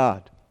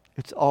 God.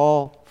 It's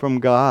all from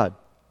God.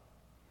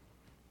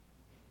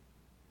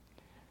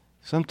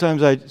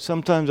 Sometimes I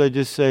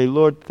just say,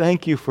 Lord,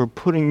 thank you for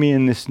putting me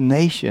in this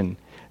nation.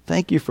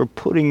 Thank you for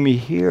putting me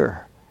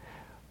here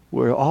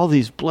where all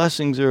these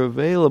blessings are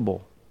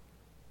available.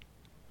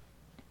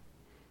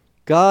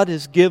 God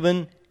has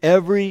given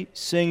every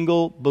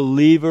single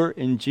believer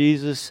in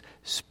Jesus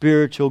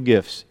spiritual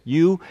gifts.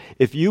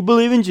 If you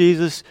believe in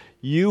Jesus,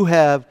 you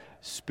have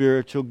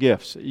spiritual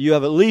gifts. You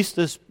have at least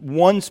this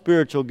one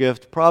spiritual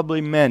gift,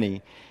 probably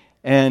many.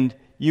 And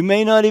you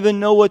may not even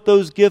know what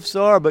those gifts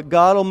are, but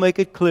God will make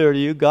it clear to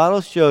you. God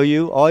will show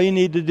you. All you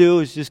need to do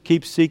is just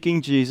keep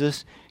seeking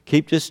Jesus.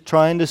 Keep just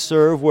trying to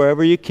serve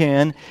wherever you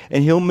can,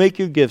 and He'll make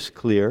your gifts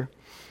clear.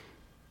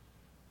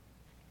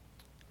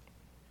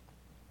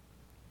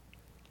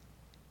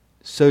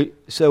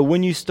 So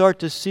when you start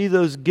to see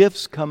those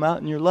gifts come out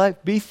in your life,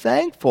 be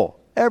thankful,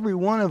 every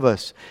one of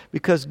us,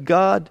 because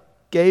God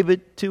gave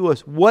it to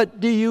us. What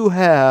do you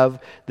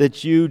have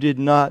that you did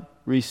not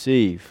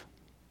receive?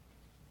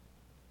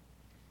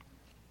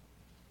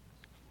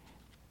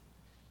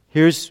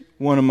 Here's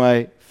one of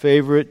my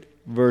favorite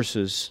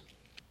verses.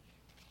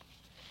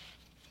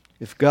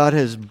 If God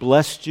has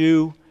blessed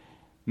you,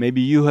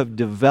 maybe you have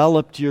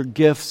developed your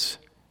gifts,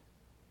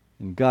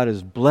 and God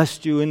has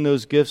blessed you in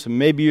those gifts, and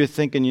maybe you're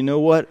thinking, you know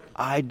what?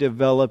 I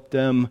developed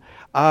them.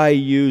 I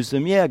used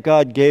them. Yeah,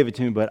 God gave it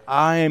to me, but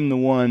I am the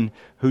one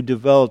who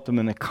developed them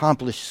and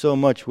accomplished so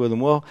much with them.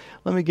 Well,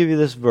 let me give you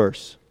this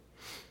verse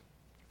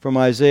from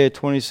Isaiah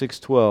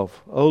 26:12.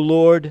 O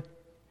Lord,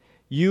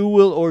 you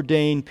will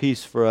ordain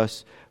peace for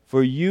us,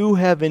 for you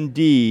have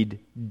indeed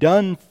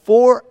done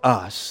for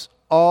us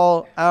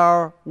all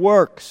our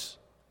works.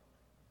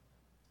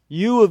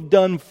 You have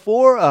done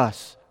for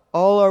us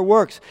all our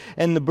works.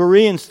 And the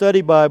Berean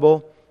Study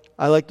Bible,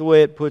 I like the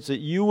way it puts it,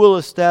 you will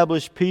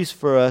establish peace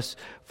for us,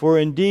 for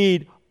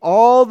indeed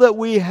all that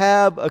we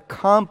have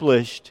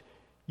accomplished,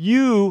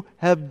 you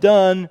have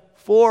done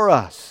for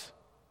us.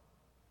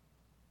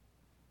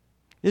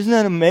 Isn't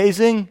that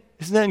amazing?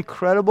 Isn't that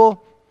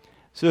incredible?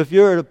 So if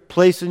you're at a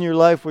place in your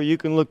life where you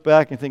can look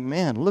back and think,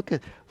 man, look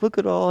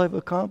at all I've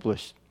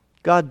accomplished.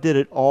 God did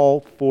it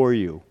all for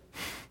you.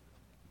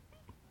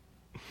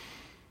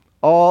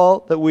 All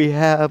that we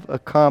have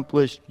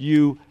accomplished,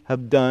 you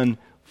have done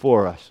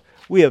for us.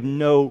 We have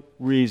no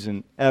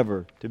reason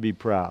ever to be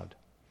proud.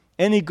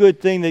 Any good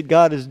thing that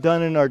God has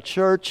done in our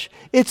church,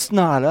 it's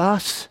not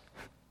us.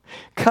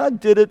 God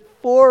did it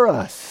for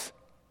us.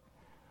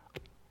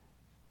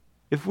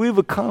 If we've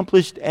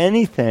accomplished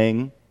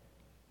anything,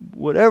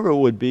 whatever it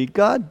would be,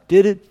 God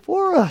did it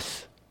for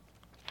us.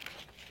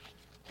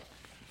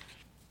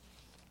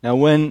 Now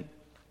when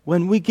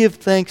when we give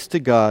thanks to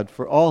God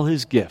for all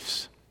His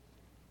gifts,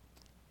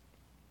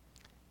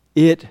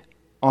 it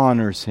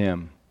honors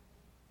Him.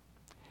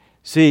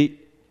 See,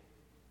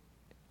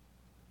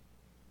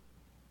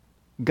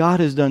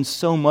 God has done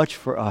so much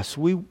for us.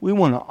 We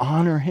want to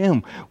honor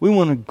Him. We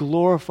want to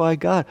glorify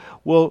God.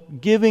 Well,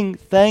 giving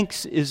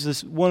thanks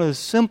is one of the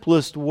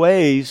simplest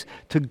ways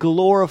to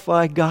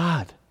glorify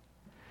God.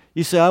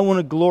 You say, I want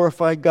to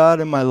glorify God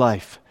in my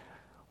life.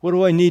 What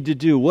do I need to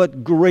do?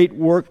 What great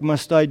work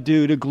must I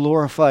do to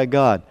glorify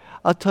God?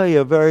 I'll tell you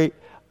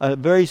a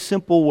very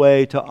simple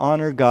way to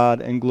honor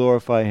God and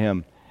glorify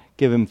Him.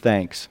 Give Him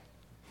thanks.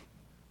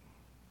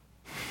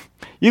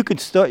 You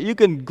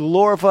can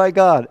glorify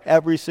God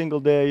every single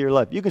day of your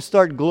life. You can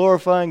start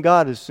glorifying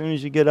God as soon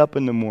as you get up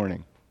in the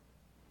morning.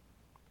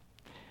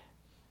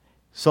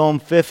 Psalm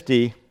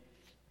 50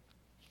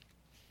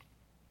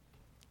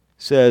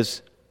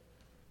 says,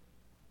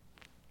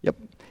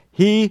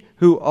 He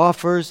who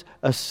offers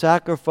a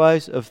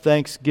sacrifice of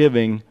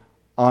thanksgiving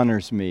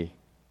honors me.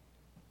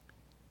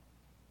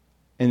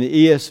 And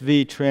the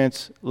ESV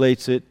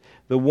translates it,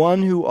 the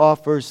one who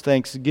offers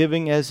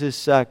thanksgiving as his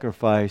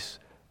sacrifice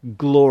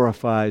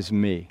glorifies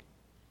me.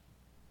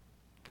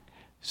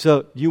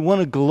 So, you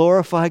want to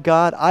glorify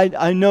God?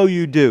 I know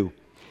you do.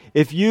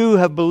 If you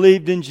have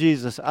believed in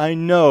Jesus, I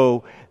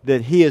know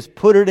that He has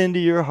put it into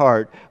your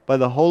heart by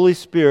the Holy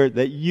Spirit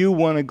that you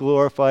want to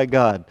glorify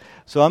God.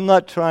 So I'm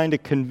not trying to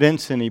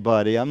convince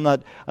anybody. I'm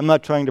not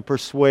trying to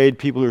persuade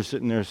people who are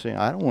sitting there saying,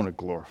 I don't want to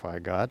glorify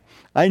God.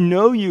 I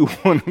know you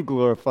want to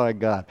glorify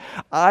God.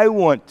 I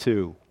want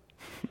to.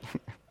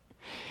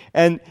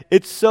 And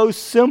it's so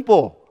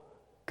simple.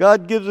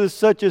 God gives us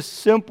such a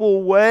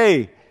simple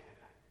way.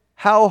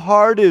 How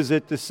hard is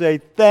it to say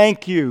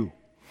thank you?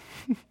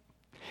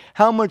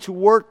 How much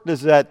work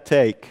does that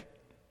take?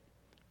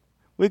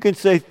 We can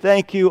say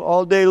thank you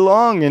all day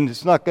long and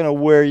it's not going to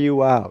wear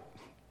you out.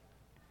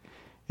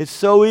 It's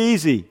so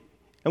easy.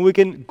 And we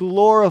can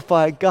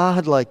glorify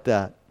God like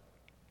that.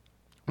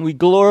 We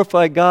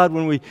glorify God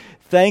when we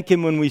thank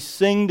Him, when we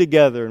sing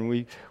together and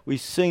we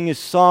sing His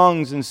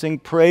songs and sing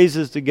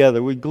praises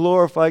together. We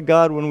glorify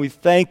God when we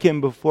thank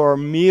Him before our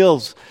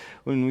meals,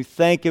 when we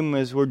thank Him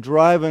as we're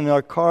driving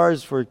our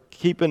cars for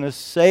keeping us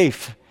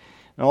safe.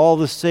 And all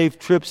the safe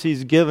trips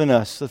He's given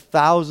us, the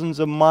thousands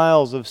of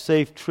miles of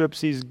safe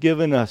trips He's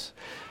given us.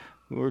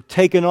 We're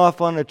taking off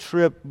on a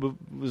trip,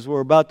 as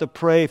we're about to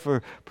pray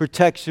for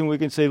protection, we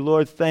can say,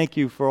 Lord, thank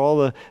you for all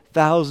the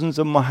thousands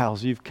of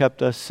miles You've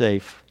kept us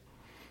safe.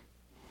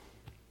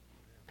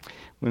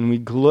 And we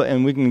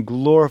can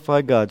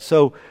glorify God.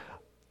 So,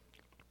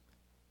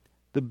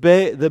 the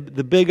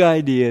big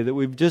idea that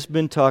we've just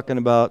been talking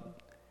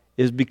about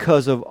is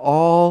because of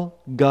all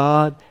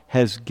God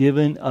has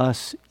given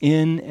us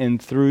in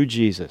and through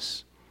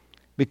Jesus.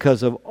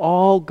 Because of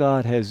all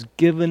God has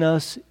given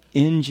us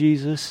in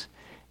Jesus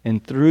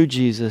and through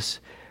Jesus,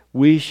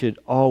 we should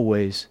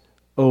always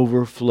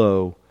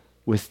overflow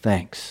with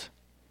thanks.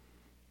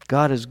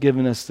 God has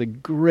given us the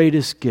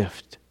greatest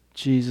gift,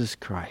 Jesus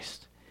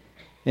Christ.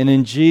 And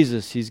in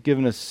Jesus, He's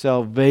given us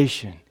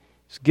salvation.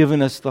 He's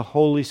given us the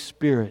Holy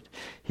Spirit.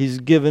 He's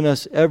given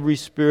us every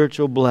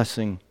spiritual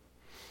blessing.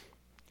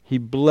 He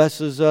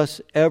blesses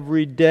us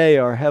every day.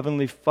 Our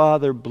Heavenly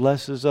Father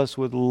blesses us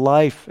with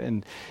life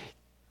and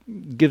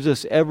gives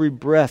us every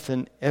breath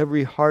and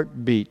every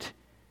heartbeat.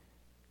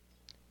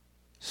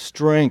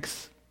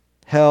 Strength,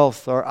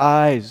 health, our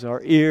eyes,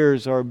 our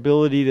ears, our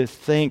ability to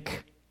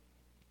think,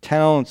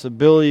 talents,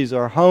 abilities,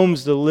 our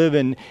homes to live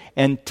in,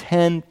 and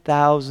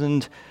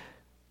 10,000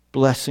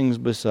 blessings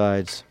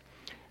besides.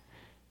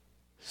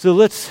 So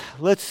let's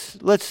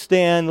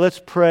stand, let's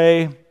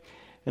pray,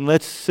 and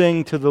let's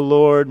sing to the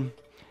Lord.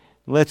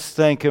 Let's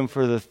thank Him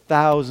for the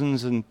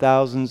thousands and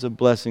thousands of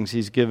blessings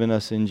He's given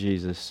us in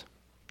Jesus.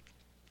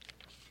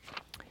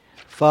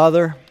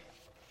 Father,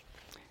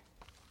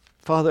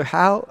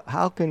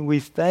 how can we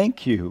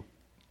thank You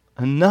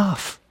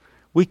enough?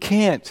 We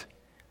can't.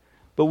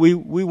 But we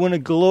want to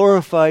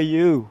glorify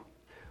You.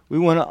 We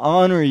want to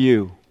honor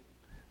You.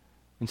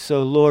 And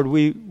so, Lord,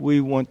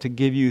 we want to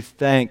give You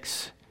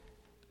thanks,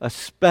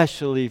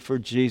 especially for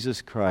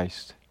Jesus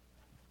Christ.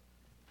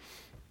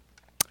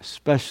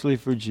 Especially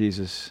for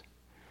Jesus.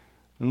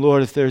 And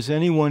Lord, if there's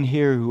anyone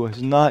here who has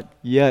not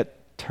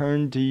yet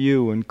turned to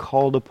You and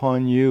called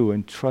upon You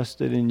and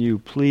trusted in You,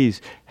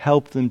 please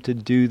help them to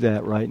do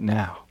that right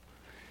now.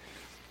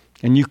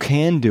 And You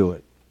can do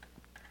it.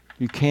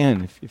 You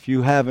can. If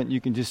you haven't, you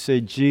can just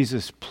say,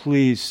 Jesus,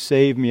 please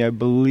save me. I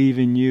believe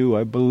in You.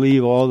 I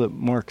believe all that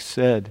Mark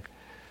said.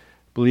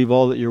 I believe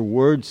all that Your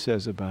Word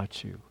says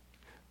about You.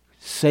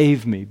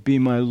 Save me. Be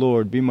my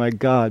Lord. Be my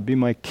God. Be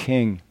my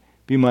King.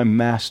 Be my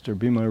Master.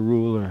 Be my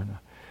ruler.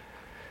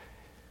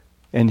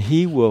 And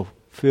He will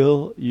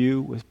fill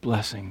you with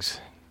blessings.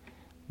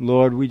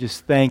 Lord, we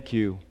just thank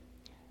You.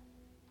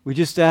 We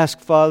just ask,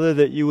 Father,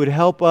 that You would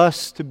help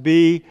us to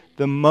be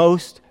the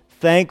most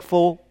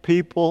thankful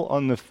people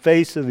on the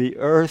face of the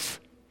earth.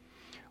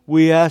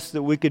 We ask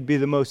that we could be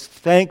the most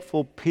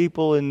thankful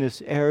people in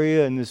this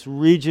area, in this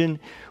region.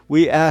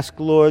 We ask,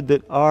 Lord,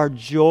 that our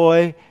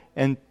joy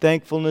and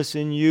thankfulness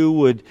in you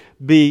would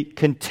be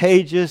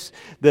contagious,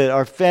 that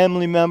our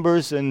family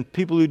members and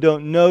people who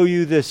don't know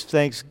you this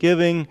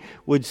Thanksgiving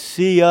would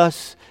see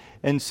us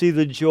and see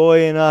the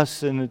joy in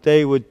us, and that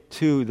they would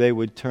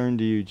turn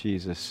to you,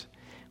 Jesus.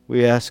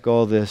 We ask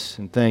all this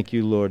and thank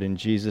you, Lord, in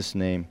Jesus'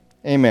 name.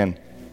 Amen.